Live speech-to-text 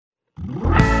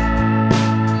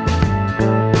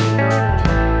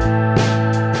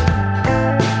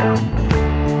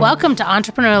Welcome to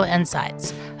Entrepreneurial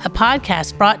Insights, a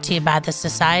podcast brought to you by the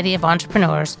Society of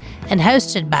Entrepreneurs and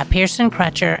hosted by Pearson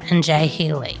Crutcher and Jay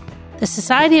Healy. The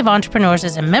Society of Entrepreneurs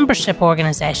is a membership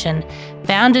organization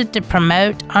founded to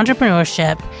promote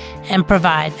entrepreneurship and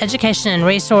provide education and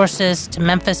resources to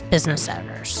Memphis business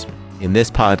owners. In this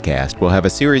podcast, we'll have a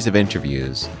series of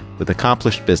interviews with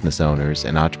accomplished business owners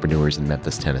and entrepreneurs in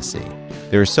Memphis, Tennessee.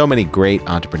 There are so many great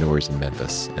entrepreneurs in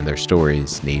Memphis, and their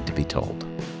stories need to be told.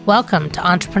 Welcome to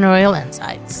Entrepreneurial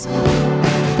Insights.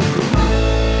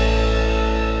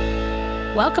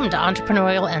 Welcome to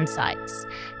Entrepreneurial Insights.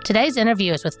 Today's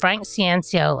interview is with Frank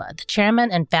Cianciola, the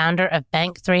chairman and founder of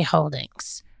BANC3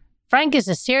 Holdings. Frank is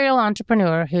a serial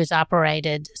entrepreneur who's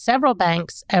operated several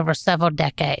banks over several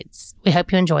decades. We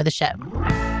hope you enjoy the show.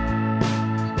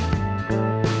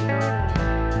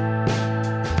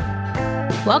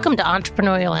 Welcome to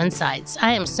Entrepreneurial Insights.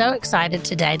 I am so excited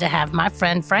today to have my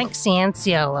friend Frank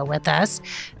Cianciola with us.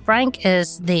 Frank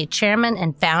is the chairman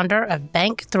and founder of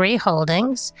BANC3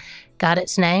 Holdings. Got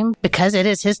its name because it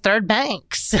is his third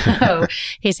bank. So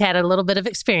he's had a little bit of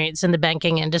experience in the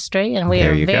banking industry, and we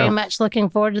are very much looking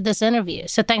forward to this interview.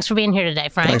 So thanks for being here today,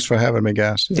 Frank. Thanks for having me,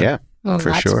 guys. Yeah, for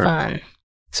sure. Lots of fun.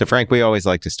 So, Frank, we always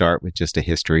like to start with just a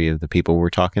history of the people we're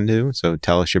talking to. So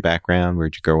tell us your background.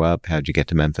 Where'd you grow up? How'd you get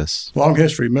to Memphis? Long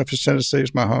history. Memphis, Tennessee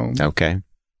is my home. Okay.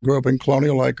 Grew up in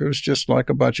Colonial Acres, just like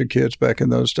a bunch of kids back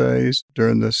in those days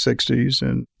during the 60s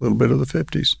and a little bit of the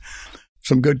 50s.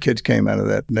 Some good kids came out of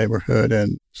that neighborhood.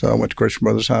 And so I went to Christian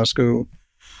Brothers High School,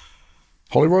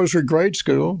 Holy Rosary Grade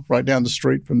School, right down the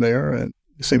street from there. And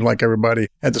it seemed like everybody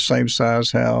had the same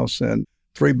size house and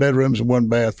 3 bedrooms and 1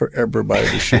 bath for everybody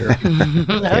to share.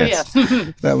 Yes.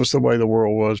 That was the way the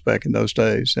world was back in those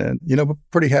days. And,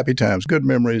 pretty happy times, good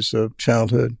memories of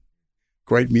childhood,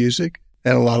 great music,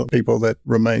 and a lot of people that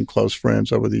remain close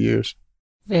friends over the years.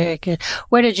 Very good.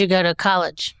 Where did you go to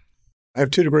college? I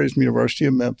have 2 degrees from the University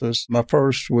of Memphis. My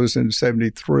first was in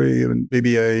 73, and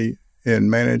BBA in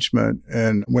management,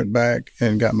 and went back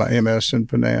and got my MS in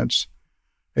finance,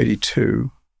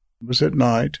 82. It was at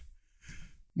night.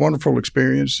 Wonderful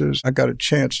experiences. I got a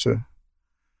chance to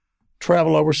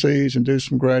travel overseas and do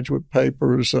some graduate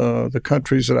papers. The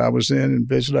countries that I was in and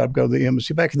visit, I'd go to the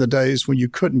embassy. Back in the days when you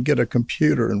couldn't get a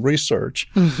computer and research,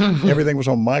 everything was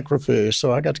on microfiche.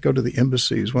 So I got to go to the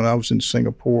embassies when I was in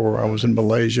Singapore, or I was in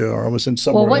Malaysia, or I was in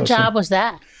somewhere else. Well, what job was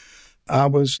that? I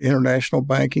was international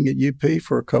banking at UP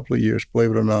for a couple of years,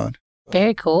 believe it or not.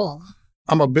 Very cool.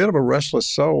 I'm a bit of a restless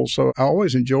soul, so I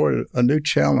always enjoyed a new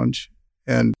challenge.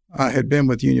 And I had been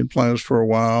with union planners for a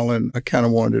while, and I kind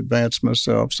of wanted to advance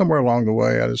myself. Somewhere along the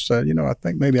way, I just said, I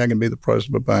think maybe I can be the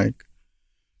president of a bank.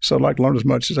 So I'd like to learn as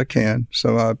much as I can.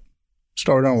 So I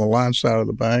started on the line side of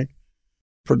the bank,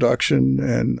 production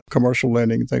and commercial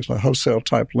lending, things like wholesale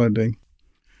type lending.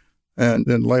 And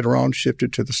then later on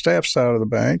shifted to the staff side of the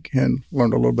bank and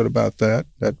learned a little bit about that.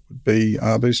 That would be,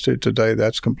 obviously, today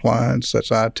that's compliance,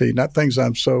 that's IT, not things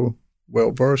I'm so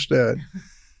well versed at,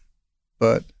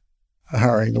 but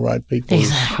hiring the right people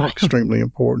is extremely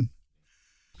important.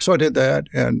 So I did that,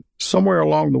 and somewhere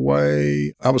along the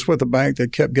way, I was with a bank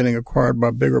that kept getting acquired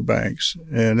by bigger banks,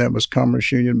 and that was Commerce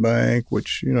Union Bank,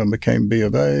 which, became B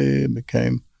of A,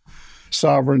 became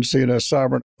Sovran, C&S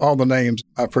Sovran, all the names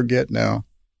I forget now.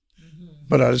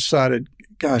 But I decided,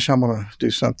 gosh, I'm going to do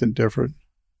something different.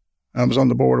 I was on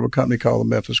the board of a company called the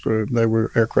Memphis Group. They were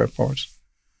aircraft parts.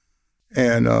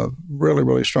 And a really,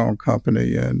 really strong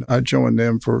company. And I joined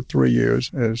them for 3 years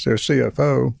as their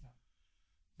CFO.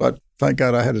 But thank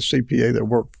God I had a CPA that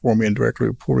worked for me and directly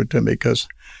reported to me, because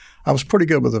I was pretty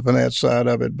good with the finance side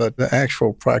of it, but the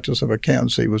actual practice of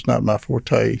accountancy was not my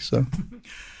forte. So,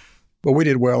 but we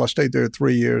did well. I stayed there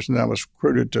 3 years, and I was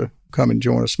recruited to come and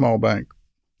join a small bank.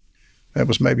 That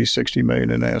was maybe $60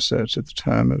 million in assets at the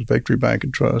time. It was Victory Bank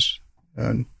and Trust.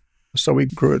 And so we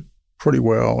grew it pretty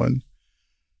well. And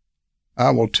I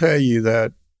will tell you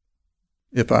that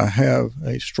if I have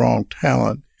a strong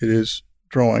talent, it is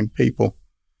drawing people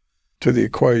to the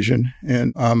equation.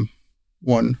 And I'm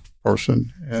one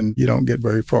person, and you don't get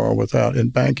very far without, in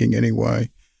banking anyway,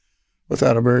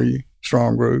 without a very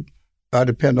strong group. I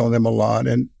depend on them a lot.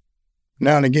 And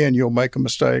now and again, you'll make a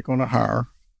mistake on a hire,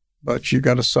 but you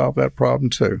got to solve that problem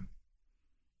too.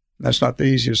 That's not the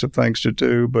easiest of things to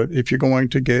do, but if you're going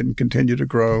to get and continue to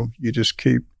grow, you just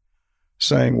keep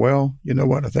saying, well, you know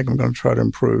what, I think I'm going to try to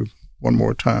improve one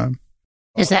more time.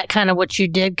 Is that kind of what you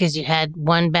did? Because you had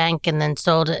one bank and then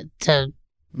sold it to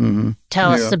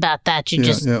tell us about that. You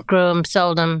just grew them,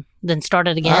 sold them, then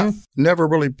started again? I never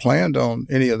really planned on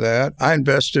any of that. I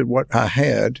invested what I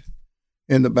had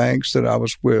in the banks that I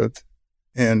was with,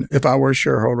 And if I were a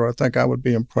shareholder, I think I would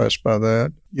be impressed by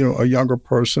that. A younger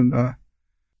person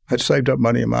had saved up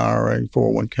money in my IRA,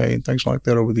 401k, and things like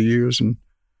that over the years. And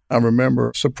I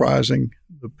remember surprising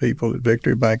the people at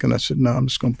Victory Bank, and I said, no, I'm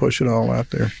just going to push it all out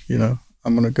there.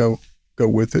 I'm going to go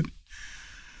with it.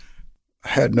 I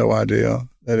had no idea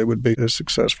that it would be as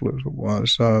successful as it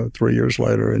was 3 years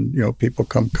later. And, people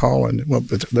come calling. Well,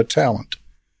 the talent.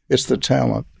 It's the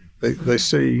talent. They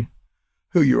see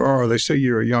who you are. They see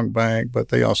you're a young bank, but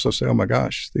they also say, oh, my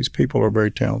gosh, these people are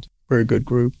very talented, very good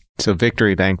group. So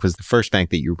Victory Bank was the first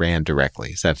bank that you ran directly.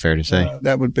 Is that fair to say?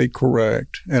 That would be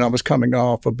correct. And I was coming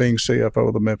off of being CFO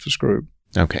of the Memphis Group,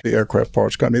 okay, the aircraft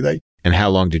parts company. And how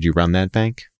long did you run that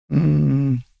bank?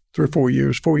 3 or 4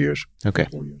 years. 4 years. Okay.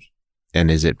 4 years. And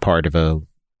is it part of a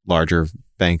larger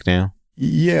bank now?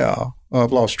 Yeah.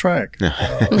 I've lost track.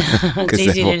 It's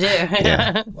easy to do.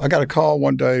 Yeah. I got a call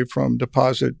one day from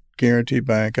Deposit Guarantee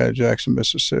Bank out of Jackson,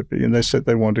 Mississippi, and they said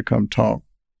they wanted to come talk.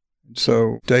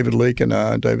 So David Leake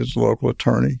and David's a local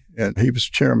attorney, and he was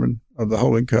chairman of the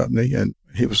holding company, and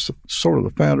he was sort of the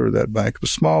founder of that bank. It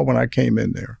was small when I came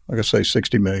in there. Like I say,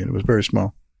 $60 million. It was very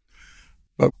small.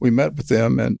 But we met with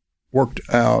them and worked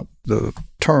out the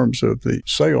terms of the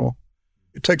sale.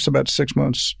 It takes about 6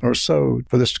 months or so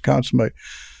for this to consummate.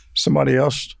 Somebody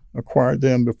else acquired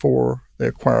them before they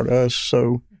acquired us.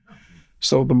 So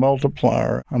the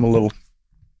multiplier, I'm a little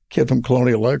kid from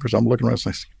Colonial Acres. I'm looking around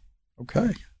and saying,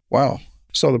 okay, wow.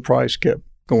 So the price kept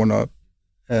going up,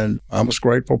 and I was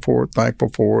grateful for it, thankful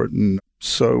for it. And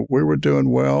so we were doing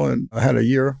well, and I had a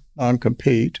year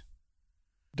non-compete,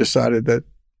 decided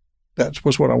that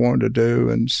was what I wanted to do.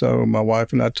 And so my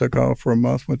wife and I took off for a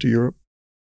month, went to Europe,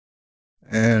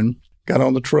 and got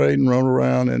on the trade and rode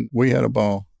around, and we had a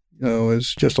ball.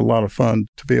 It's just a lot of fun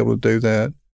to be able to do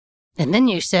that. And then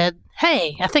you said,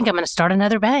 hey, I think I'm going to start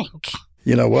another bank.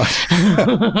 You know what?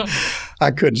 I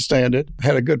couldn't stand it. I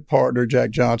had a good partner, Jack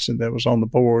Johnson, that was on the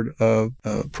board of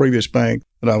a previous bank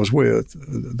that I was with.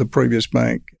 The previous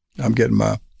bank, I'm getting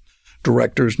my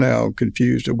directors now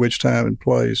confused at which time and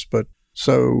place. But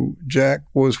so Jack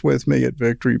was with me at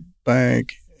Victory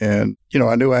Bank, and,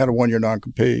 I knew I had a 1-year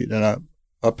non-compete, and I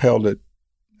upheld it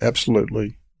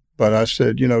absolutely. But I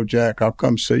said, Jack, I'll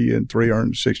come see you in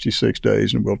 366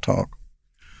 days and we'll talk.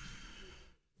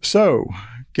 So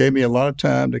gave me a lot of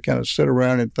time to kind of sit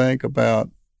around and think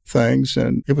about things.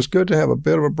 And it was good to have a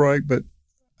bit of a break, but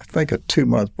I think a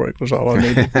 2-month break was all I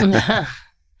needed.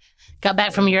 Got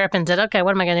back from Europe and said, okay,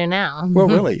 what am I going to do now? Well,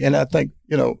 really. And I think,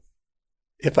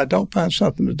 if I don't find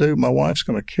something to do, my wife's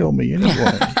going to kill me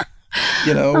anyway.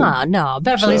 Oh, no,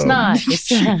 Beverly's not.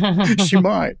 She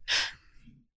might.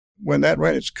 When that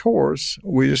ran its course,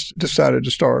 we just decided to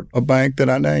start a bank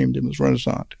that I named. It was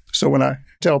Renasant. So when I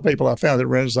tell people I founded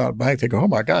Renasant Bank, they go, oh,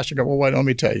 my gosh. I go, well, wait, let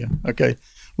me tell you. Okay.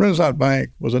 Renasant Bank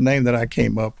was a name that I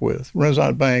came up with.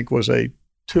 Renasant Bank was a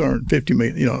 $250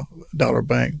 million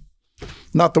bank.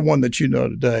 Not the one that you know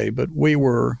today, but we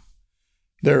were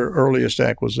their earliest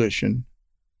acquisition.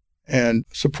 And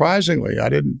surprisingly, I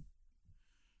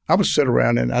would sit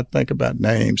around and I'd think about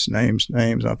names.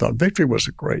 I thought Victory was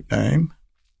a great name.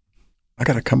 I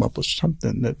got to come up with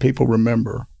something that people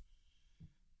remember.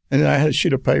 And then I had a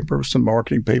sheet of paper. Some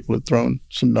marketing people had thrown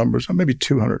some numbers, maybe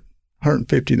 200,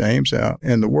 150 names out.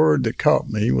 And the word that caught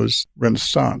me was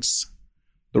Renaissance,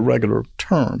 the regular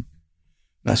term.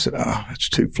 And I said, that's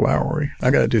too flowery. I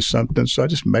got to do something. So I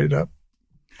just made it up.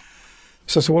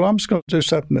 So I said, well, I'm just going to do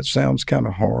something that sounds kind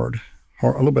of hard, a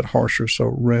little bit harsher.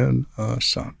 So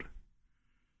Renaissance.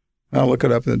 I look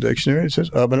it up in the dictionary. It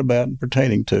says of and about and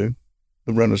pertaining to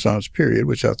the Renaissance period,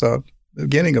 which I thought the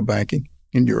beginning of banking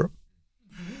in Europe.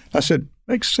 I said,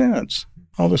 makes sense.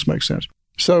 All this makes sense.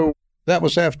 So that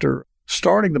was after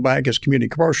starting the bank as Community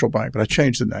Commercial Bank, but I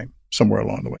changed the name somewhere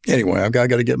along the way. Anyway, I've got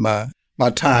to get my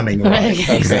timing right.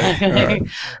 Exactly. Okay. Right.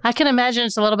 I can imagine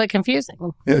it's a little bit confusing.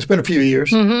 Yeah, it's been a few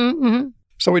years. Mm-hmm, mm-hmm.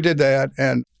 So we did that,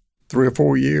 and 3 or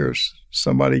 4 years,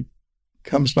 somebody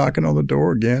comes knocking on the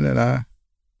door again, and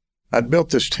I'd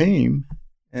built this team,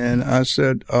 and I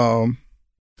said,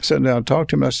 sat down and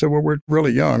talked to him. And I said, well, we're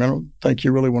really young. I don't think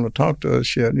you really want to talk to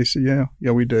us yet. And he said,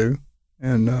 yeah, we do.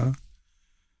 And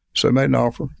so I made an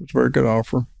offer. It was a very good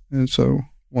offer. And so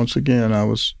once again, I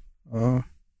was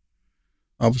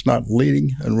not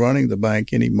leading and running the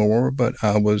bank anymore, but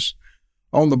I was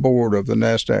on the board of the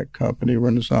NASDAQ company,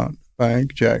 Renasant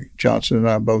Bank. Jack Johnson and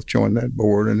I both joined that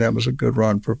board, and that was a good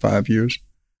run for 5 years.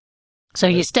 So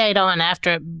you stayed on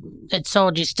after it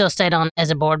sold, you still stayed on as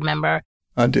a board member?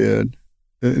 I did.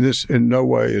 This in no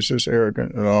way is this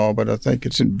arrogant at all, but I think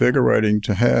it's invigorating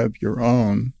to have your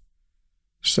own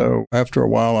So after a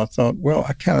while, I thought, well,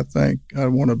 I kind of think I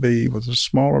want to be with a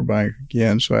smaller bank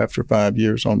again. So after 5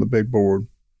 years on the big board,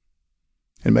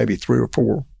 and maybe 3 or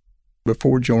 4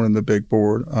 before joining the big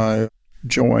board, I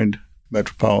joined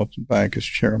Metropolitan Bank as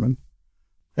chairman.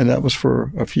 And that was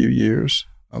for a few years.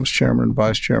 I was chairman and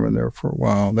vice chairman there for a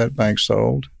while. That bank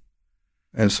sold.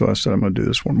 And so I said, I'm going to do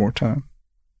this one more time,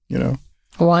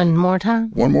 One more time?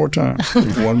 One more time.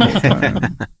 One more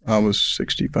time. I was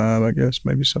 65, I guess,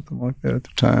 maybe something like that at the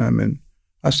time. And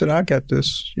I said, I got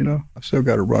this, I still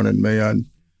got a run in me. I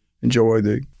enjoy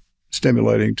the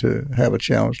stimulating to have a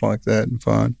challenge like that and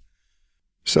fun.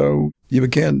 So you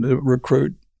begin to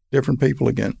recruit different people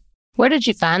again. Where did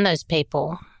you find those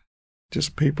people?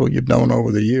 Just people you've known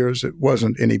over the years. It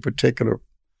wasn't any particular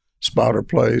spot or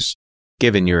place.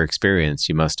 Given your experience,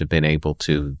 you must have been able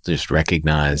to just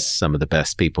recognize some of the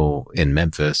best people in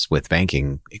Memphis with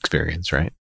banking experience,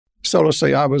 right? So let's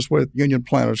say I was with Union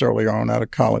Planters early on out of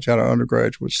college, out of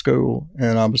undergraduate school,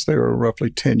 and I was there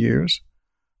roughly 10 years.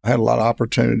 I had a lot of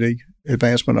opportunity,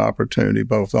 advancement opportunity,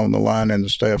 both on the line and the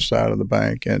staff side of the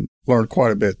bank, and learned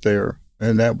quite a bit there.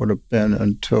 And that would have been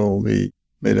until the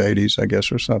mid-'80s, I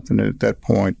guess, or something. And at that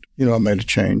point, I made a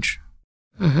change.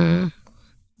 Mm-hmm.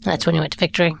 That's when you went to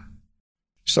Victory.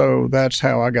 So that's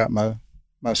how I got my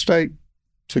state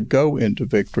to go into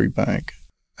Victory Bank.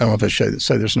 I don't know if I should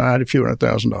say this now. I had a few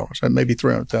 $100,000, maybe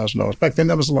 $300,000. Back then,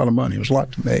 that was a lot of money. It was a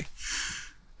lot to me.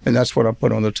 And that's what I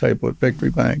put on the table at Victory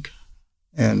Bank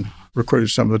and recruited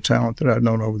some of the talent that I'd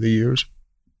known over the years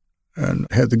and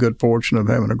had the good fortune of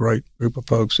having a great group of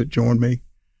folks that joined me.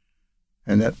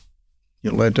 And that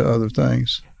led to other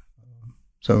things.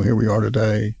 So here we are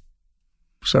today,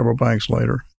 several banks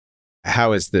later.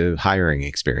 How has the hiring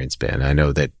experience been? I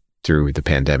know that through the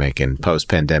pandemic and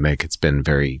post-pandemic, it's been a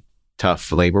very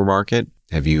tough labor market.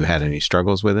 Have you had any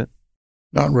struggles with it?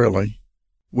 Not really.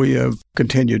 We have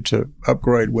continued to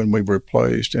upgrade when we've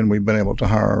replaced, and we've been able to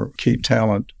hire key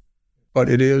talent. But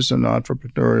it is an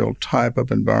entrepreneurial type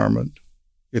of environment,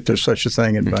 if there's such a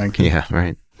thing in banking. Yeah,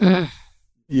 right. Mm.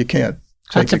 You can't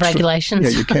Lots of regulations.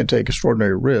 Yeah, you can't take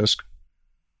extraordinary risk.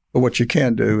 But what you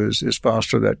can do is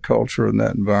foster that culture and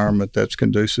that environment that's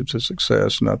conducive to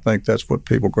success. And I think that's what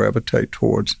people gravitate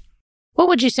towards. What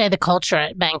would you say the culture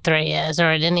at Bank3 is,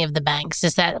 or at any of the banks?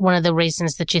 Is that one of the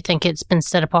reasons that you think it's been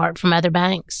set apart from other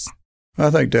banks? I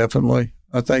think definitely.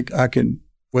 I think I can,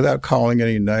 without calling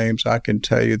any names, I can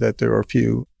tell you that there are a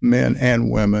few men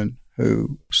and women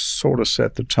who sort of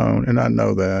set the tone, and I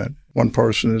know that. One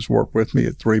person has worked with me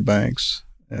at 3 banks,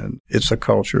 and it's a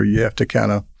culture you have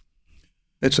to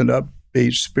it's an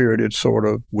upbeat, spirited sort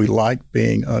of, we like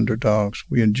being underdogs.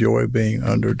 We enjoy being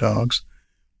underdogs.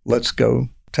 Let's go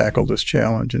tackle this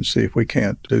challenge and see if we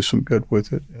can't do some good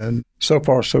with it. And so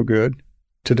far, so good.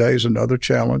 Today's another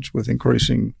challenge with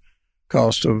increasing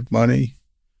cost of money.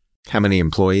 How many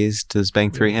employees does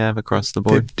Bank3 have across the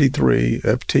board? 53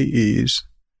 FTEs.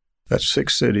 That's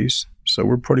 6 cities. So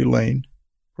we're pretty lean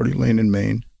and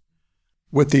mean.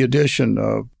 With the addition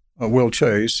of Will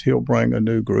Chase, he'll bring a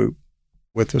new group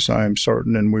with us, I am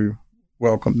certain, and we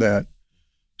welcome that.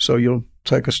 So you'll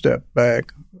take a step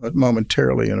back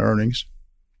momentarily in earnings,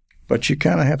 but you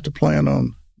kind of have to plan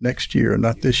on next year,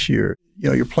 not this year.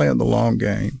 You're playing the long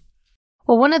game.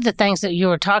 Well, one of the things that you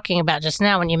were talking about just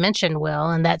now when you mentioned Will,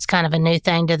 and that's kind of a new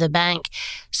thing to the bank.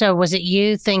 So was it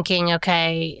you thinking,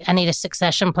 okay, I need a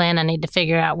succession plan. I need to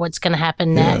figure out what's going to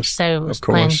happen next. Yes, So of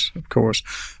course.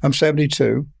 I'm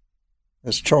 72.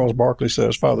 As Charles Barkley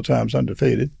says, Father Time's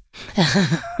undefeated.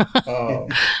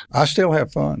 I still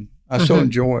have fun. I still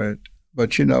enjoy it.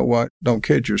 But you know what? Don't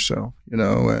kid yourself,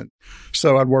 And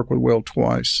so I'd worked with Will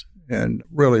twice and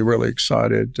really, really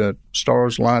excited that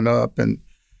stars line up. And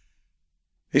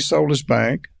he sold his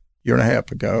bank a year and a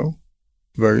half ago.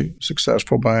 Very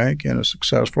successful bank and a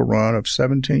successful run of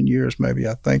 17 years, maybe,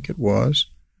 I think it was.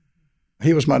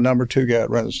 He was my number 2 guy at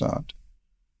Renasant.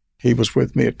 He was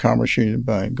with me at Commerce Union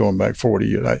Bank going back 40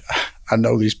 years. I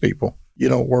know these people. You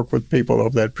don't work with people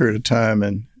over that period of time,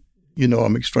 and you know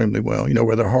them extremely well. You know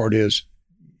where their heart is.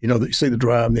 You see the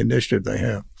drive and the initiative they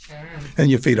have. And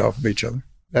you feed off of each other.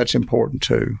 That's important,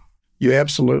 too. You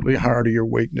absolutely hire to your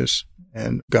weakness.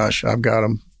 And, gosh, I've got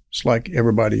them. It's like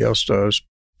everybody else does.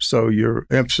 So your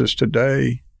emphasis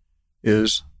today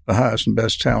is the highest and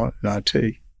best talent in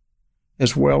IT,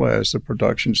 as well as the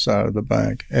production side of the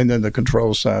bank, and then the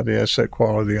control side, the asset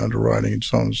quality, underwriting, and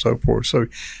so on and so forth. So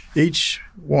each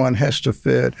one has to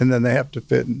fit, and then they have to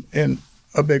fit in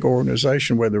a big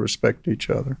organization where they respect each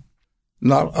other.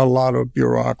 Not a lot of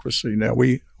bureaucracy. Now,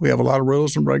 we have a lot of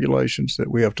rules and regulations that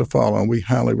we have to follow, and we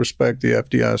highly respect the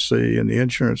FDIC and the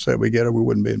insurance that we get, or we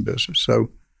wouldn't be in business. So,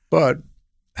 but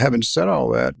having said all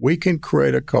that, we can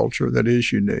create a culture that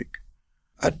is unique.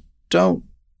 I don't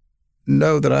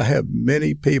know that I have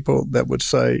many people that would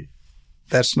say,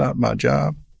 that's not my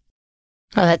job.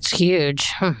 Oh, that's huge.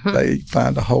 They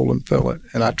find a hole and fill it.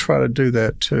 And I try to do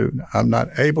that too. I'm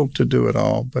not able to do it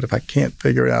all, but if I can't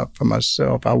figure it out for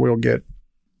myself,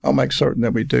 I'll make certain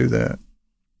that we do that.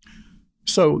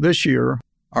 So this year,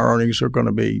 our earnings are going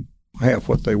to be half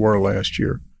what they were last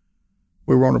year.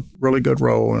 We were on a really good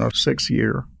roll in our 6th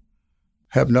year.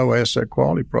 Have no asset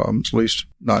quality problems, at least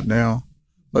not now.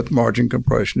 But the margin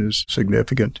compression is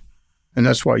significant. And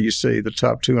that's why you see the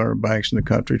top 200 banks in the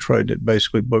country trading at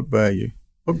basically book value.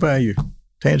 Book value,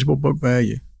 tangible book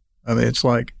value. I mean, it's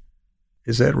like,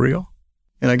 is that real?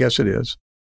 And I guess it is.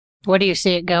 Where do you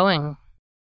see it going?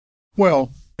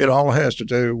 Well, it all has to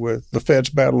do with the Fed's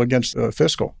battle against the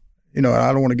fiscal. You know,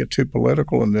 I don't want to get too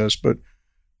political in this, but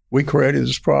we created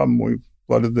this problem. We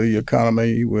flooded the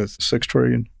economy with $6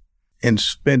 trillion in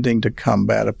spending to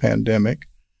combat a pandemic.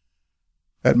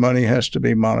 That money has to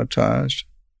be monetized.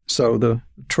 So the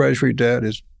Treasury debt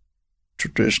is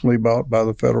traditionally bought by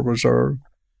the Federal Reserve.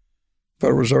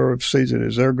 Federal Reserve sees it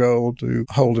as their goal to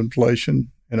hold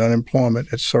inflation and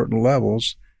unemployment at certain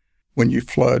levels. When you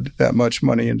flood that much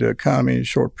money into the economy in a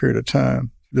short period of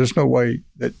time, there's no way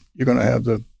that you're going to have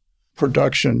the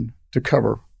production to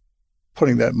cover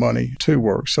putting that money to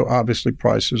work. So obviously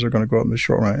prices are going to go up in the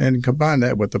short run. And combine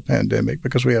that with the pandemic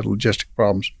because we had logistic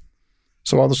problems.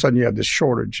 So all of a sudden you have this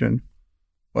shortage. And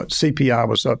CPI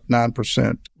was up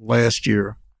 9% last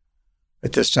year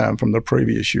at this time from the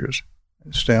previous years.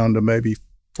 It's down to maybe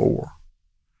 4.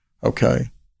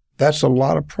 Okay. That's a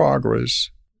lot of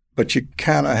progress, but you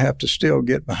kind of have to still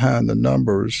get behind the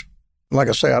numbers. Like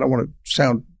I say, I don't want to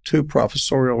sound too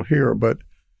professorial here, but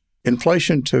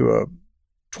inflation to a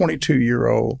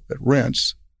 22-year-old that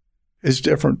rents is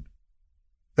different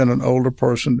than an older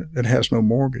person that has no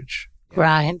mortgage.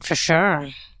 Right, for sure.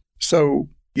 So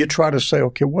you try to say,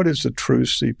 okay, what is the true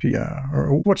CPI?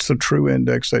 Or what's the true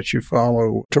index that you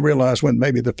follow to realize when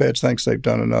maybe the Fed thinks they've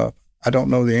done enough? I don't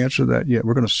know the answer to that yet.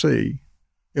 We're going to see.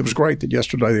 It was great that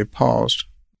yesterday they paused.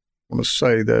 I want to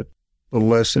say that a little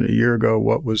less than a year ago,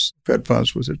 what was Fed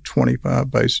funds was at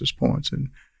 25 basis points, and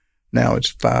now it's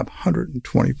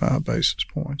 525 basis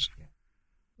points.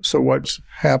 So what's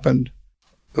happened,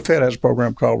 the Fed has a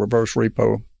program called reverse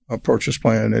repo, a purchase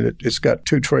plan, and it's got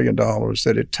 $2 trillion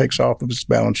that it takes off of its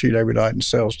balance sheet every night and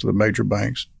sells to the major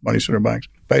banks, money center banks,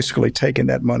 basically taking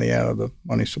that money out of the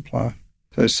money supply.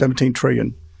 So there's $17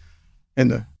 trillion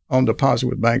on deposit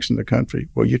with banks in the country.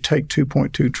 Well, you take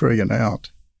 $2.2 trillion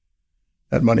out.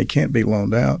 That money can't be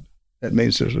loaned out. That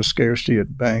means there's a scarcity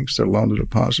at banks. Their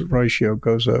loan-to-deposit ratio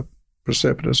goes up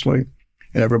precipitously,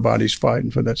 and everybody's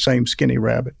fighting for that same skinny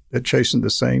rabbit. They're chasing the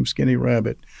same skinny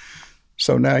rabbit.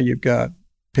 So now you've got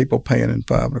people paying in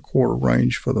 5 1/4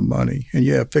 range for the money, and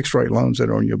you have fixed-rate loans that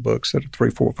are on your books at a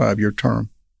 3, 4, 5-year term.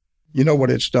 You know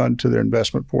what it's done to their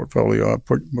investment portfolio?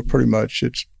 Pretty much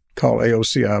it's called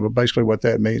AOCI, but basically what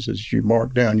that means is you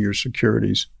mark down your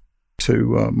securities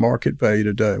to market value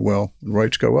today. Well, when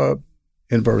rates go up,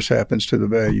 inverse happens to the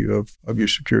value of your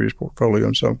securities portfolio.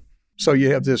 And so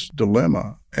you have this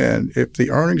dilemma. And if the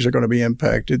earnings are going to be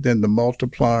impacted, then the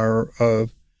multiplier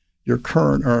of your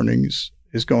current earnings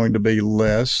is going to be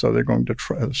less. So they're going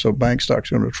to so bank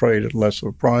stocks are going to trade at less of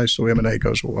a price. So M&A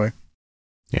goes away.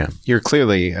 Yeah. You're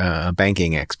clearly a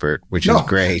banking expert, which is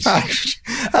great. I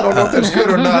don't know if that's good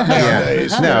or not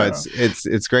nowadays. No,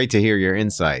 it's great to hear your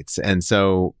insights. And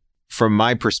so from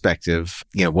my perspective,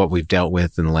 what we've dealt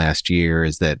with in the last year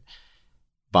is that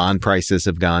bond prices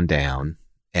have gone down.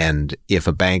 And if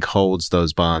a bank holds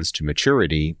those bonds to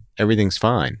maturity, everything's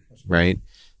fine, right?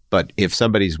 But if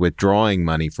somebody's withdrawing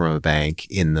money from a bank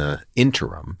in the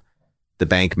interim, the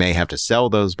bank may have to sell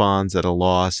those bonds at a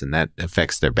loss, and that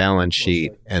affects their balance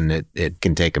sheet, and it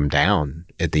can take them down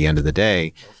at the end of the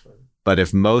day. But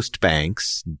if most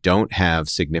banks don't have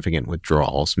significant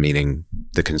withdrawals, meaning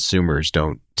the consumers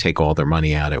don't take all their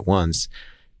money out at once,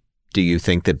 do you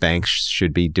think that banks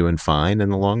should be doing fine in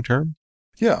the long term?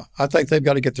 Yeah, I think they've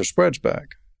got to get their spreads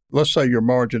back. Let's say your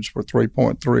margins were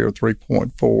 3.3 or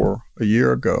 3.4 a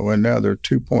year ago, and now they're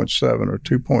 2.7 or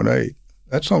 2.8.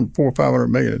 That's on $400 or $500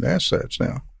 million in assets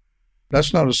now.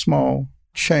 That's not a small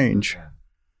change.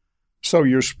 So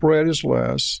your spread is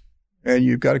less, and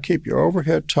you've got to keep your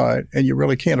overhead tight, and you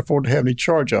really can't afford to have any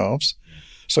charge-offs.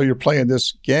 So you're playing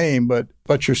this game, but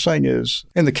what you're saying is,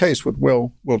 in the case with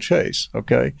Will Chase,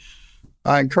 okay,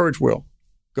 I encourage Will,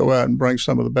 go out and bring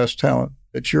some of the best talent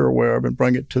that you're aware of and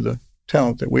bring it to the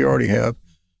talent that we already have.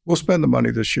 We'll spend the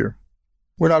money this year.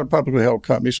 We're not a publicly held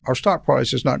company. Our stock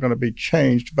price is not going to be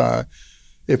changed by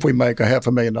if we make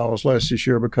 $500,000 less this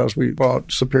year because we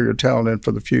brought superior talent in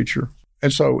for the future.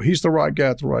 And so he's the right guy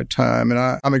at the right time.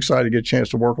 And I'm excited to get a chance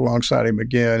to work alongside him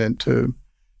again and to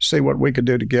see what we could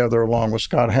do together along with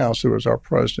Scott House, who is our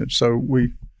president. So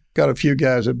we got a few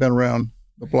guys that have been around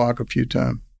the block a few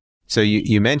times. So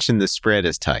you mentioned the spread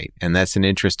is tight, and that's an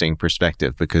interesting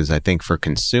perspective because I think for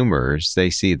consumers, they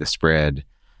see the spread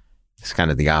as kind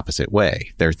of the opposite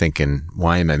way. They're thinking,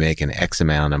 why am I making X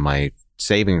amount on my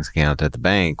savings account at the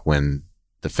bank when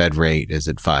the Fed rate is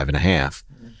at 5.5%?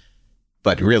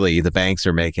 But really, the banks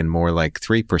are making more like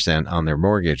 3% on their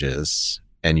mortgages,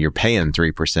 and you're paying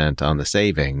 3% on the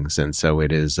savings. And so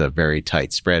it is a very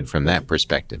tight spread from that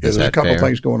perspective. There's a couple of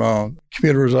things going on.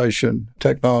 Computerization,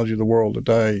 technology of the world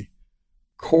today,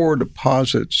 core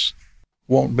deposits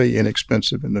won't be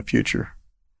inexpensive in the future.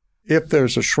 If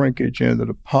there's a shrinkage in the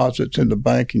deposits in the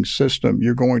banking system,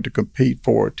 you're going to compete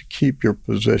for it to keep your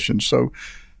position. So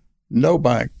no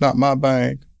bank, not my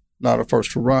bank, not a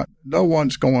First Horizon, no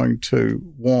one's going to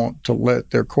want to let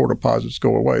their core deposits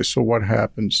go away. So what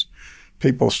happens?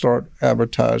 People start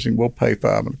advertising, we'll pay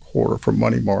 5.25% for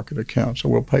money market accounts,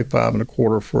 or we'll pay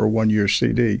 5.25% for a 1-year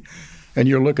CD. And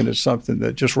you're looking at something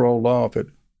that just rolled off at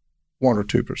 1 or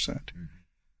 2%.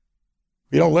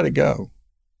 You don't let it go.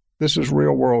 This is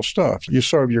real world stuff. You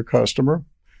serve your customer.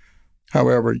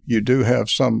 However, you do have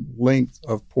some length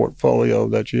of portfolio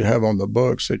that you have on the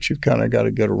books that you've kind of got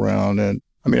to get around. And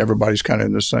I mean, everybody's kind of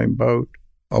in the same boat.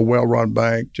 A well-run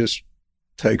bank just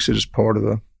takes it as part of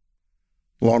the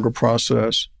longer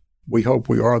process. We hope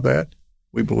we are that.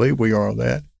 We believe we are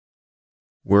that.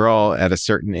 We're all at a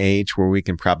certain age where we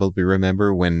can probably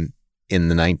remember when in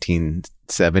the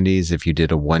 1970s, if you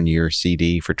did a 1-year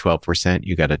CD for 12%,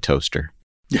 you got a toaster.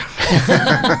 No,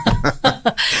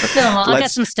 I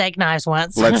got some steak knives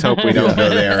once. Let's hope we don't go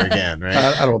there again, right?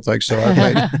 I don't think so.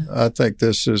 I think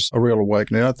this is a real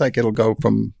awakening. I think it'll go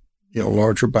from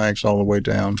larger banks all the way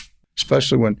down,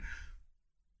 especially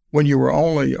when you were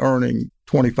only earning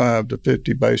 25 to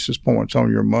 50 basis points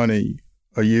on your money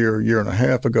a year and a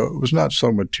half ago. It was not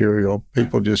so material.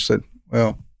 People just said,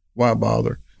 well, why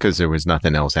bother? Because there was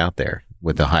nothing else out there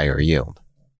with a higher yield.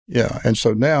 Yeah. And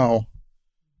so now,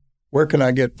 where can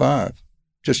I get 5?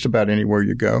 Just about anywhere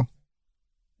you go.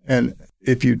 And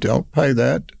if you don't pay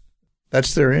that,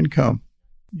 that's their income.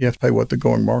 You have to pay what the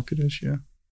going market is, yeah.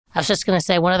 I was just going to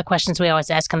say, one of the questions we always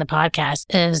ask on the podcast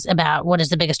is about what is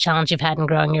the biggest challenge you've had in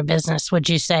growing your business? Would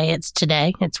you say it's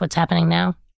today? It's what's happening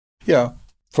now? Yeah.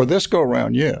 For this go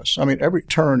around, yes. I mean, every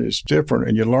turn is different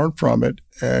and you learn from it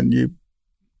and you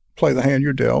play the hand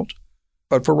you're dealt.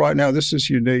 But for right now, this is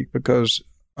unique because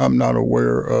I'm not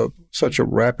aware of such a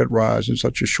rapid rise in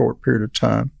such a short period of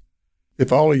time.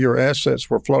 If all of your assets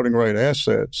were floating rate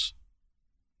assets,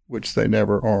 which they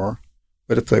never are,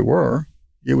 but if they were,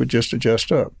 you would just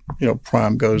adjust up.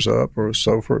 Prime goes up or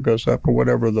SOFR goes up or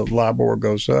whatever, the LIBOR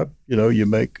goes up, you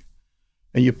make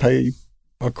and you pay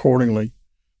accordingly.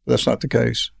 But that's not the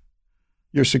case.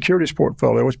 Your securities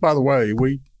portfolio, which by the way,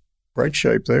 great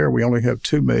shape there. We only have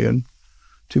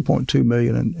 $2.2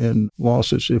 million in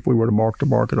losses if we were to mark to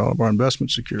market all of our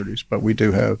investment securities, but we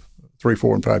do have 3,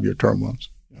 4, and 5-year term loans.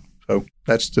 So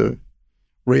that's the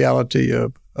reality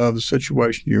of the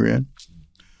situation you're in.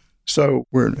 So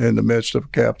we're in the midst of a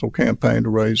capital campaign to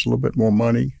raise a little bit more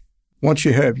money. Once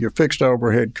you have your fixed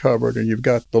overhead covered and you've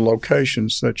got the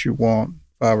locations that you want,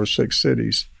 5 or 6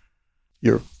 cities,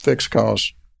 your fixed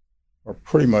costs are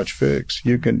pretty much fixed.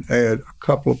 You can add a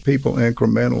couple of people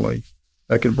incrementally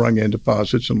that can bring in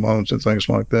deposits and loans and things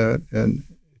like that. And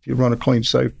if you run a clean,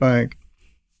 safe bank,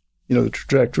 the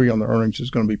trajectory on the earnings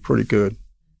is going to be pretty good.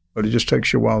 But it just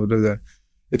takes you a while to do that.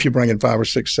 If you bring in 5 or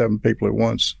 6, 7 people at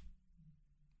once,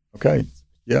 okay,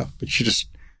 yeah, but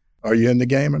are you in the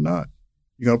game or not?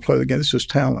 You're going to play the game. This is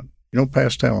talent. You don't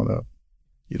pass talent up.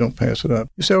 You don't pass it up.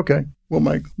 You say, okay, we'll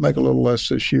make a little less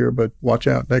this year, but watch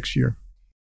out next year.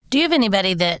 Do you have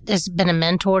anybody that has been a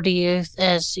mentor to you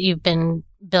as you've been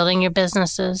building your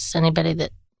businesses? Anybody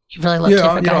that you really look to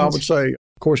for guidance? I would say,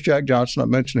 of course, Jack Johnson, I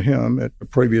mentioned him at a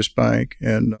previous bank,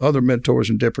 and other mentors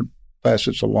in different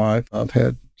facets of life. I've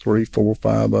had 3, 4,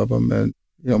 5 of them, and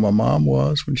my mom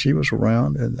was when she was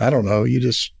around, and I don't know,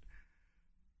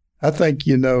 I think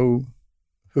you know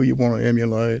who you want to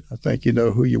emulate. I think you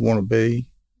know who you want to be.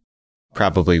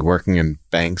 Probably working in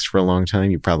banks for a long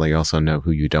time, you probably also know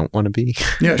who you don't want to be.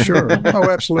 Yeah, sure. Oh,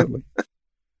 absolutely.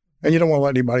 And you don't want to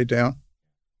let anybody down.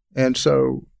 And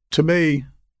so, to me,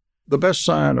 the best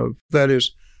sign of that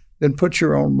is then put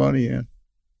your own money in.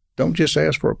 Don't just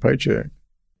ask for a paycheck.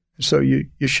 So you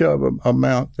shove an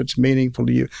amount that's meaningful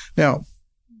to you. Now,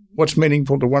 what's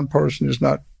meaningful to one person is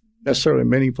not necessarily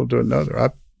meaningful to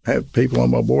another. have people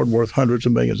on my board worth hundreds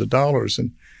of millions of dollars,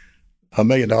 and $1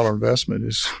 million investment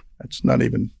that's not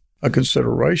even a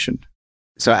consideration.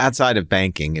 So outside of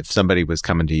banking, if somebody was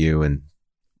coming to you and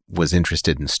was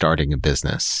interested in starting a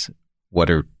business, what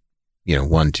are,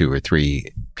 1, 2, or 3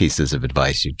 pieces of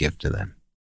advice you'd give to them?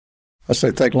 I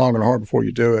say think long and hard before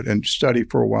you do it, and study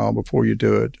for a while before you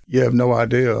do it. You have no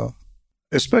idea.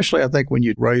 Especially, I think, when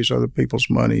you raise other people's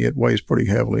money, it weighs pretty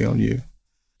heavily on you.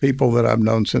 People that I've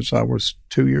known since I was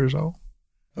 2 years old.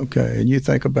 Okay, and you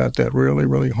think about that really,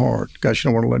 really hard. Gosh, you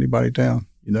don't want to let anybody down.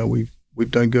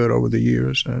 We've done good over the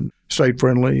years and stayed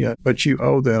friendly, but you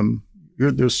owe them.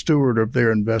 You're the steward of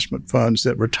their investment funds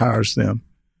that retires them.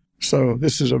 So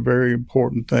this is a very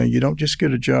important thing. You don't just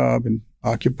get a job and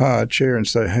occupy a chair and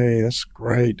say, hey, that's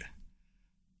great.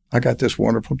 I got this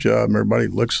wonderful job and everybody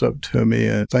looks up to me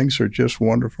and things are just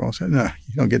wonderful. I said, no,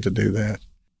 you don't get to do that.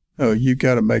 No, you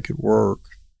got to make it work.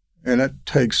 And that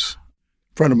takes,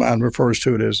 a friend of mine refers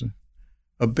to it as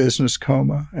a business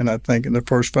coma. And I think in the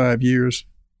first 5 years,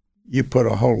 you put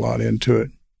a whole lot into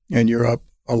it and you're up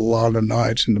a lot of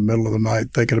nights in the middle of the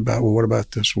night thinking about, well, what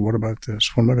about this? Well, what about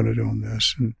this? What am I going to do on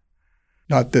this? And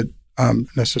not that I'm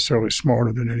necessarily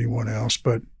smarter than anyone else,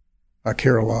 but I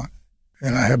care a lot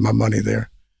and I have my money there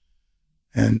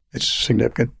and it's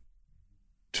significant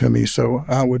to me. So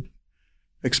I would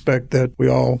expect that we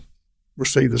all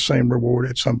receive the same reward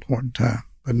at some point in time,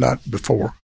 but not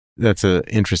before. That's an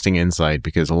interesting insight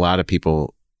because a lot of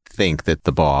people think that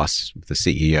the boss, the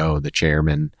CEO, the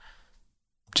chairman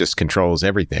just controls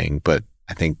everything. But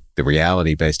I think the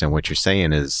reality based on what you're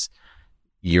saying is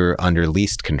you're under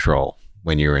least control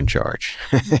when you're in charge.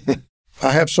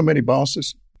 I have so many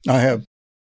bosses. I have,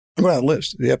 well, a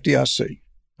list, the FDIC,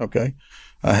 okay?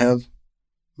 I have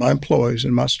my employees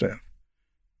and my staff.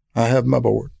 I have my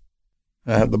board.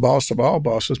 I have the boss of all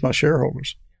bosses, my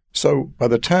shareholders. So by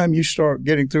the time you start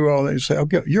getting through all that, you say,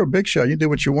 okay, you're a big shot. You do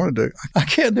what you want to do. I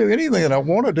can't do anything that I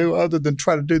want to do other than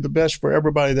try to do the best for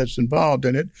everybody that's involved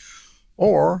in it,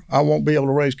 or I won't be able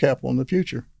to raise capital in the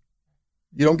future.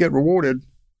 You don't get rewarded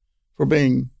for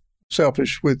being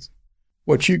selfish with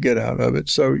what you get out of it.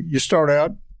 So you start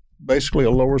out basically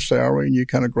a lower salary and you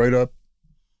kind of grade up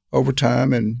over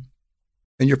time and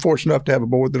you're fortunate enough to have a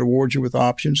board that awards you with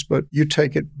options, but you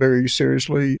take it very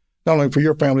seriously, not only for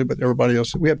your family, but everybody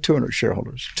else. We have 200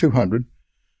 shareholders, 200.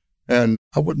 And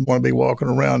I wouldn't want to be walking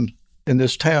around in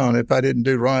this town if I didn't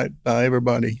do right by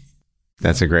everybody.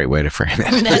 That's a great way to frame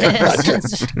it.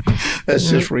 That's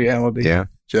just reality, yeah.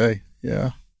 Jay.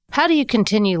 Yeah. How do you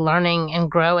continue learning and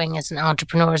growing as an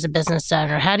entrepreneur, as a business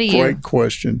owner? How do you? Great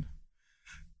question.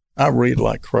 I read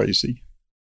like crazy.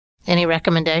 Any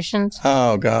recommendations?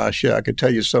 Oh, gosh, yeah, I could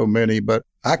tell you so many, but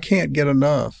I can't get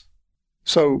enough.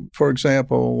 So, for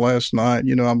example, last night,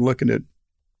 I'm looking at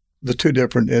the 2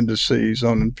 different indices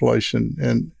on inflation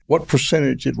and what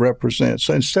percentage it represents.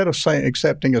 So instead of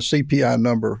accepting a CPI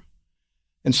number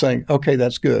and saying, okay,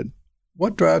 that's good,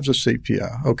 what drives a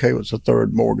CPI? Okay, it was a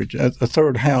third mortgage, a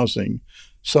third housing,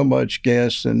 so much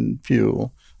gas and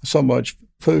fuel, so much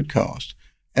food cost.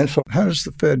 And so how does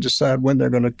the Fed decide when they're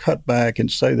going to cut back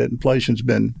and say that inflation's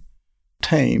been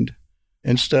tamed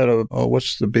instead of,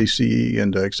 what's the BCE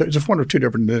index? There's 1 or 2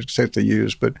 different indexes they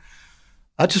use, but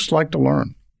I just like to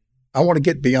learn. I want to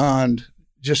get beyond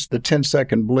just the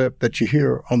 10-second blip that you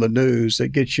hear on the news that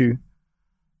gets you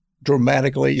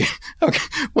dramatically,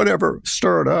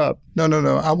 stirred up. No.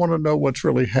 I want to know what's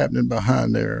really happening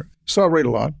behind there. So I read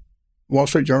a lot. Wall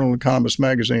Street Journal, Economist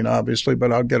magazine, obviously,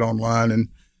 but I'll get online and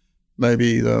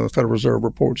maybe the Federal Reserve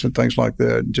reports and things like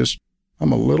that.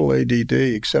 I'm a little ADD,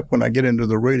 except when I get into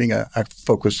the reading, I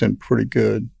focus in pretty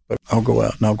good. But I'll go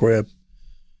out and I'll grab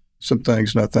some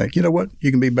things and I think, you know what? You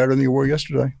can be better than you were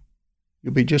yesterday.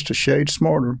 You'll be just a shade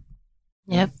smarter.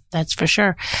 Yep, that's for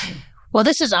sure. Well,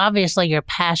 this is obviously your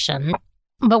passion,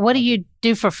 but what do you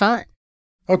do for fun?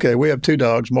 Okay, we have 2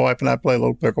 dogs. My wife and I play a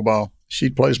little pickleball. She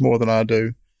plays more than I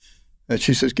do. And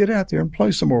she says, get out there and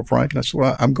play some more, Frank. And I said,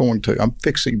 well, I'm going to. I'm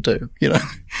fixing to.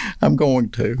 I'm going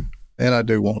to. And I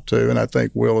do want to. And I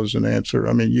think will is an answer.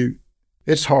 I mean,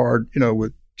 it's hard,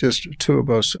 with just 2 of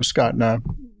us, Scott and I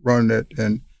running it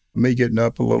and me getting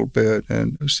up a little bit.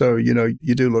 And so, you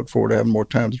do look forward to having more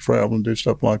time to travel and do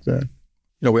stuff like that.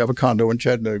 We have a condo in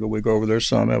Chattanooga. We go over there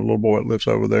some. I have a little boy that lives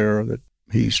over there that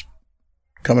he's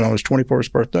coming on his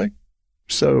 21st birthday.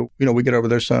 So, we get over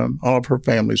there some. All of her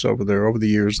family's over there. Over the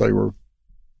years, they were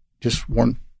just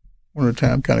one at a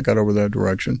time, kind of got over that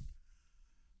direction.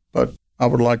 But I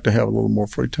would like to have a little more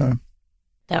free time.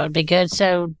 That would be good.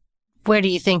 So where do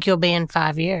you think you'll be in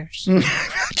 5 years?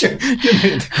 You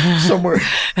mean somewhere?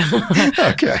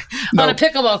 Okay. No. On a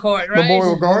pickleball court, right?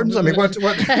 Memorial Gardens? I mean, what? No.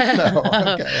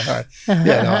 Okay. All right.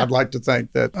 Yeah, no, I'd like to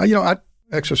think that, I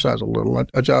exercise a little.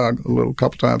 I jog a little, a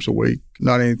couple times a week.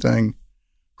 Not anything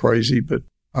crazy, but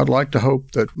I'd like to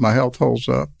hope that my health holds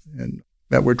up and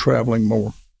that we're traveling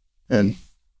more and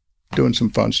doing some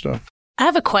fun stuff. I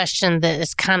have a question that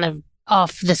is kind of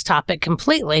off this topic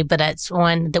completely, but it's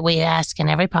one that we ask in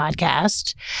every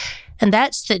podcast. And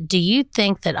that's that, do you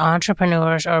think that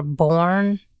entrepreneurs are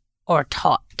born or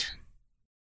taught?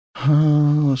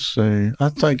 Let's see. I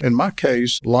think in my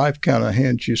case, life kind of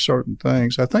hands you certain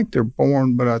things. I think they're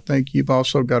born, but I think you've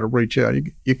also got to reach out.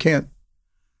 You can't,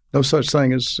 no such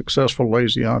thing as a successful,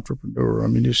 lazy entrepreneur. I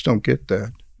mean, you just don't get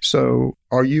that. So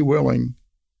are you willing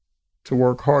to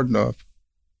work hard enough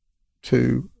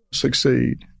to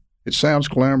succeed? It sounds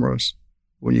glamorous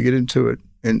when you get into it.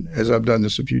 And as I've done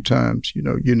this a few times, you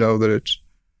know that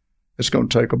it's going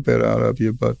to take a bit out of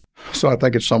you. But so I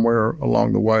think it's somewhere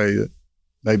along the way that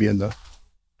maybe in the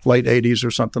late 80s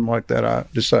or something like that, I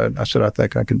said, I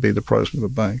think I can be the president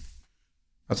of a bank.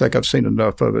 I think I've seen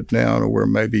enough of it now to where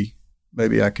maybe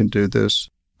I can do this.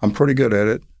 I'm pretty good at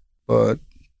it, but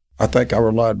I think I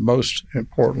relied most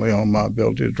importantly on my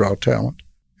ability to draw talent.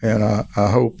 And I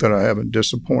hope that I haven't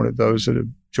disappointed those that have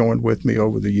joined with me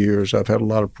over the years. I've had a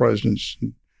lot of presidents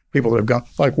and people that have gone,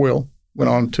 like Will, went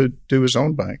on to do his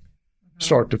own bank,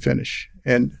 start to finish.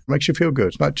 And it makes you feel good.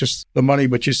 It's not just the money,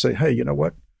 but you say, hey, you know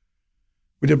what?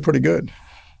 We did pretty good.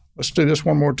 Let's do this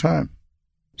one more time.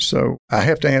 So I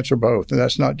have to answer both. And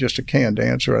that's not just a canned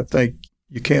answer. I think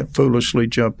you can't foolishly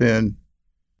jump in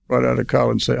right out of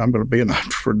college and say, I'm going to be an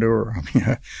entrepreneur. I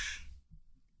mean,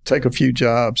 take a few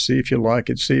jobs, see if you like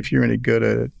it, see if you're any good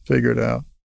at it, figure it out.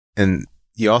 And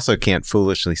you also can't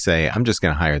foolishly say, I'm just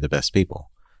going to hire the best people.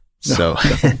 So,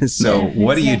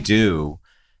 what do you do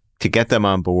to get them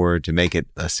on board, to make it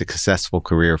a successful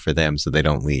career for them so they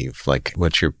don't leave? Like,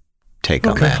 what's your take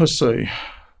on that? Let's see.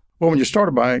 Well, when you start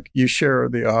a bank, you share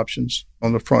the options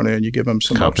on the front end. You give them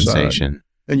some compensation. Upside.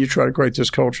 And you try to create this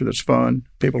culture that's fun.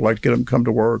 People like to get them to come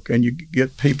to work, and you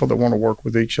get people that want to work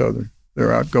with each other.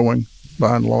 They're outgoing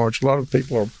by and large. A lot of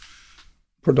people are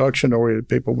production-oriented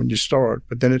people when you start,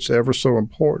 but then it's ever so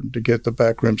important to get the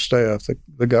backroom staff,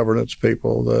 the governance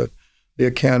people, the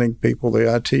accounting people,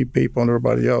 the IT people, and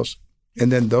everybody else.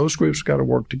 And then those groups got to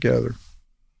work together.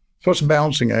 So it's a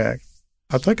balancing act.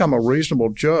 I think I'm a reasonable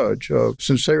judge of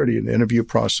sincerity in the interview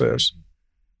process.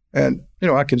 And,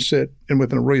 I can sit and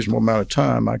within a reasonable amount of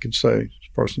time, I can say, this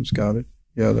person's got it.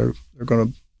 Yeah, they're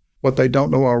going to, what they don't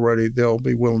know already, they'll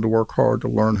be willing to work hard to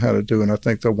learn how to do. And I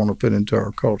think they'll want to fit into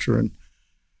our culture. And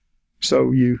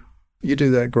so you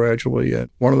do that gradually. And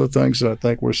one of the things that I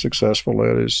think we're successful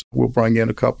at is we'll bring in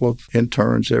a couple of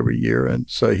interns every year and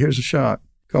say, here's a shot.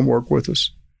 Come work with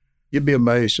us. You'd be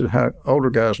amazed at how older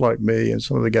guys like me and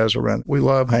some of the guys around, we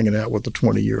love hanging out with the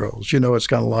 20-year-olds. It's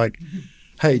kind of like,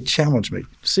 hey, challenge me.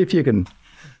 See if you can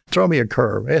throw me a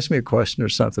curve. Ask me a question or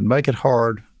something. Make it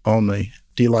hard on me.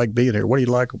 Do you like being here? What do you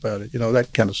like about it?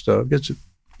 That kind of stuff. It's a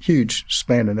huge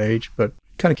span in age, but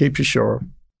kind of keeps you sharp.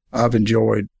 I've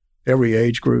enjoyed every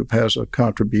age group has a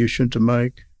contribution to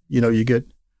make. You get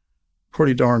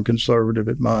pretty darn conservative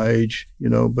at my age,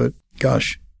 but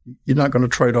gosh, you're not going to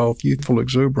trade off youthful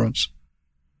exuberance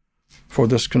for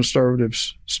this conservative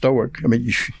stoic. I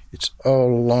mean, it's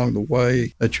all along the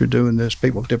way that you're doing this,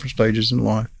 people at different stages in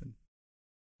life.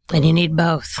 And you need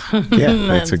both. Yeah,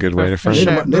 that's a good way to frame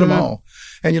it. Need them all.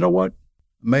 And you know what?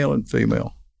 Male and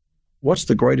female. What's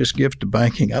the greatest gift to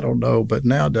banking? I don't know. But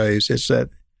nowadays, it's that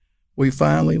we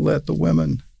finally let the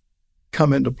women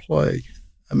come into play.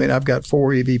 I mean, I've got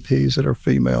 4 EVPs that are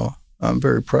female. I'm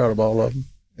very proud of all of them.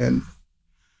 And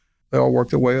they all work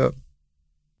their way up.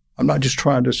 I'm not just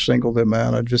trying to single them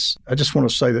out. I just want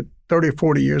to say that 30 or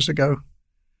 40 years ago,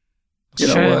 you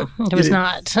know what? It was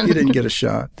not. You didn't get a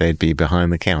shot. They'd be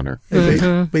behind the counter.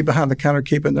 They'd be behind the counter,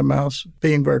 keeping their mouths,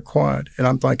 being very quiet. And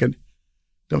I'm thinking,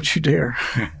 don't you dare.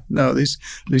 No, these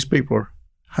people are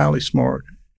highly smart.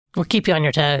 We'll keep you on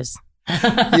your toes.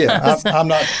 Yeah,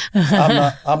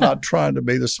 I'm not trying to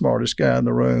be the smartest guy in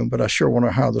the room, but I sure want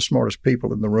to hire the smartest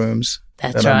people in the rooms.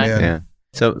 That's right. I'm in. Yeah.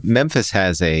 So Memphis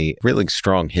has a really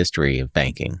strong history of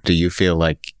banking. Do you feel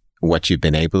like what you've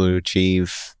been able to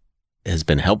achieve has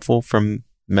been helpful from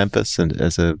Memphis and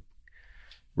as a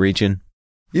region?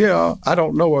 Yeah, I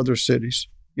don't know other cities.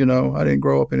 I didn't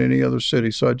grow up in any other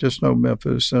city, so I just know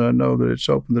Memphis, and I know that it's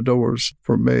opened the doors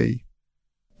for me.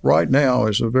 Right now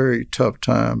is a very tough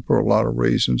time for a lot of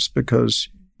reasons, because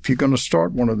if you're going to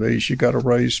start one of these, you got to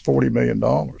raise $40 million.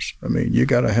 I mean, you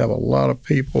got to have a lot of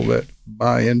people that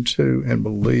buy into and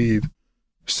believe.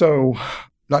 So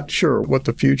not sure what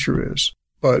the future is,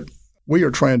 but we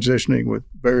are transitioning with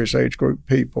various age group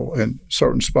people in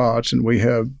certain spots, and we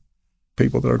have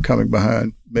people that are coming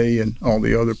behind me and all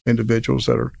the other individuals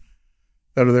that are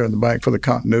there in the bank for the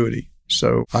continuity.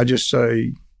 So I just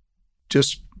say,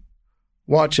 just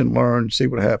watch and learn, see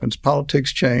what happens.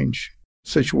 Politics change,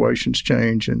 situations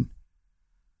change, and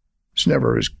it's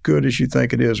never as good as you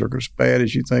think it is or as bad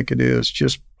as you think it is.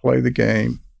 Just play the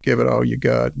game, give it all you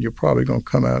got, and you're probably going to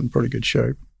come out in pretty good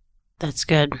shape. That's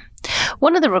good.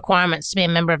 One of the requirements to be a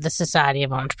member of the Society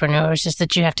of Entrepreneurs is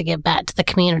that you have to give back to the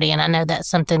community, and I know that's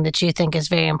something that you think is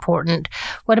very important.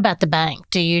 What about the bank?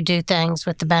 Do you do things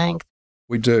with the bank?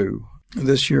 We do.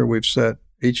 This year we've set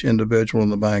each individual in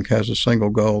the bank has a single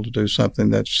goal to do something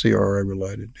that's CRA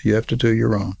related. You have to do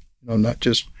your own, not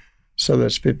just, so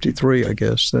that's 53, I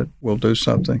guess, that will do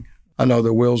something. I know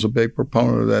that Will's a big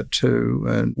proponent of that too,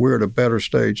 and we're at a better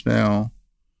stage now.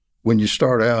 When you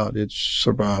start out, it's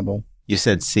survival. You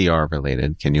said CR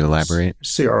related. Can you elaborate?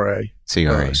 CRA,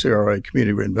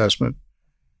 community reinvestment.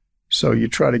 So you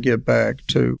try to get back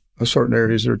to certain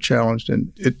areas that are challenged,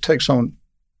 and it takes on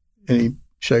any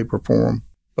shape or form.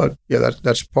 But yeah,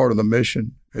 that's part of the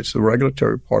mission. It's the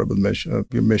regulatory part of the mission, of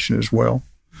your mission as well.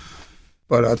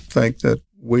 But I think that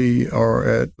we are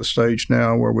at the stage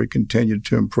now where we continue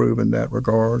to improve in that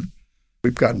regard.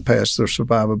 We've gotten past the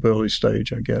survivability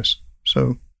stage, I guess.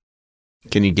 So,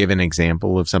 can you give an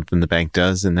example of something the bank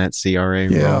does in that CRA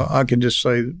role? Yeah, I can just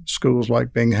say schools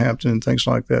like Binghamton and things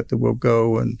like that we'll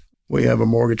go, and we have a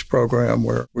mortgage program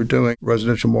where we're doing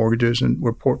residential mortgages, and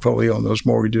we're portfolioing those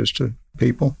mortgages to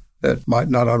people that might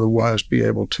not otherwise be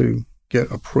able to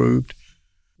get approved.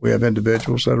 We have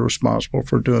individuals that are responsible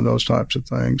for doing those types of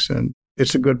things, and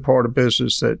it's a good part of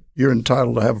business that you're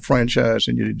entitled to have a franchise,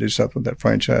 and you need to do something with that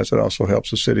franchise that also helps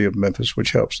the city of Memphis,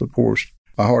 which helps the poorest.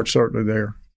 My heart's certainly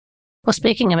there. Well,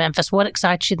 speaking of Memphis, what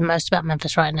excites you the most about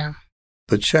Memphis right now?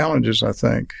 The challenges, I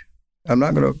think. I'm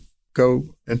not going to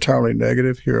go entirely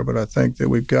negative here, but I think that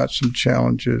we've got some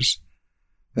challenges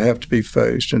that have to be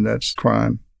faced, and that's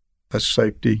crime, that's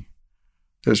safety.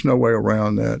 There's no way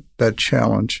around that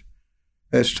challenge.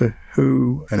 As to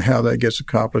who and how that gets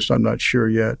accomplished, I'm not sure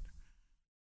yet.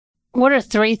 What are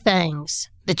 3 things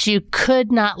that you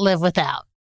could not live without?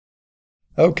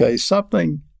 Okay,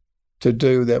 something to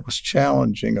do that was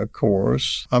challenging, of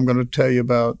course. I'm going to tell you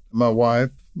about my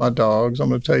wife, my dogs. I'm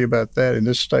going to tell you about that in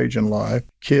this stage in life.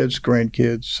 Kids,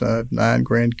 grandkids, I have 9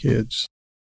 grandkids.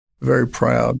 Very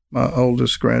proud. My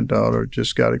oldest granddaughter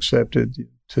just got accepted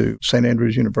to St.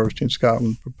 Andrews University in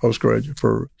Scotland for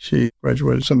postgraduate. She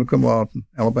graduated summa cum laude from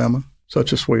Alabama.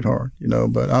 Such a sweetheart,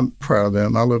 but I'm proud of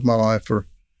them. I live my life for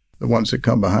the ones that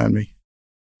come behind me.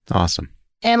 Awesome.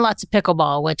 And lots of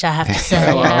pickleball, which I have to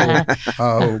say.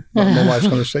 My wife's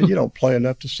going to say, you don't play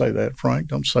enough to say that, Frank.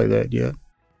 Don't say that yet.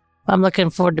 I'm looking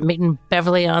forward to meeting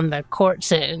Beverly on the court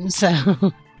soon.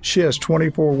 So she has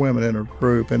 24 women in her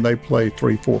group, and they play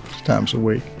 3-4 times a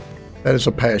week. That is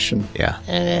a passion. Yeah.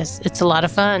 It is. It's a lot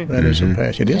of fun. That is a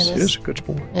passion. It is a good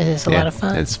sport. It is a lot of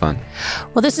fun. It's fun.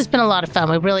 Well, this has been a lot of fun.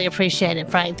 We really appreciate it,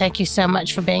 Frank. Thank you so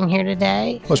much for being here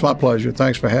today. Well, it's my pleasure.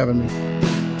 Thanks for having me.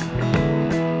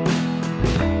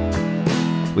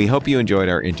 We hope you enjoyed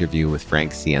our interview with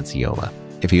Frank Cianciola.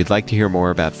 If you'd like to hear more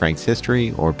about Frank's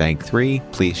history or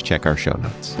BANC3, please check our show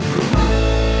notes.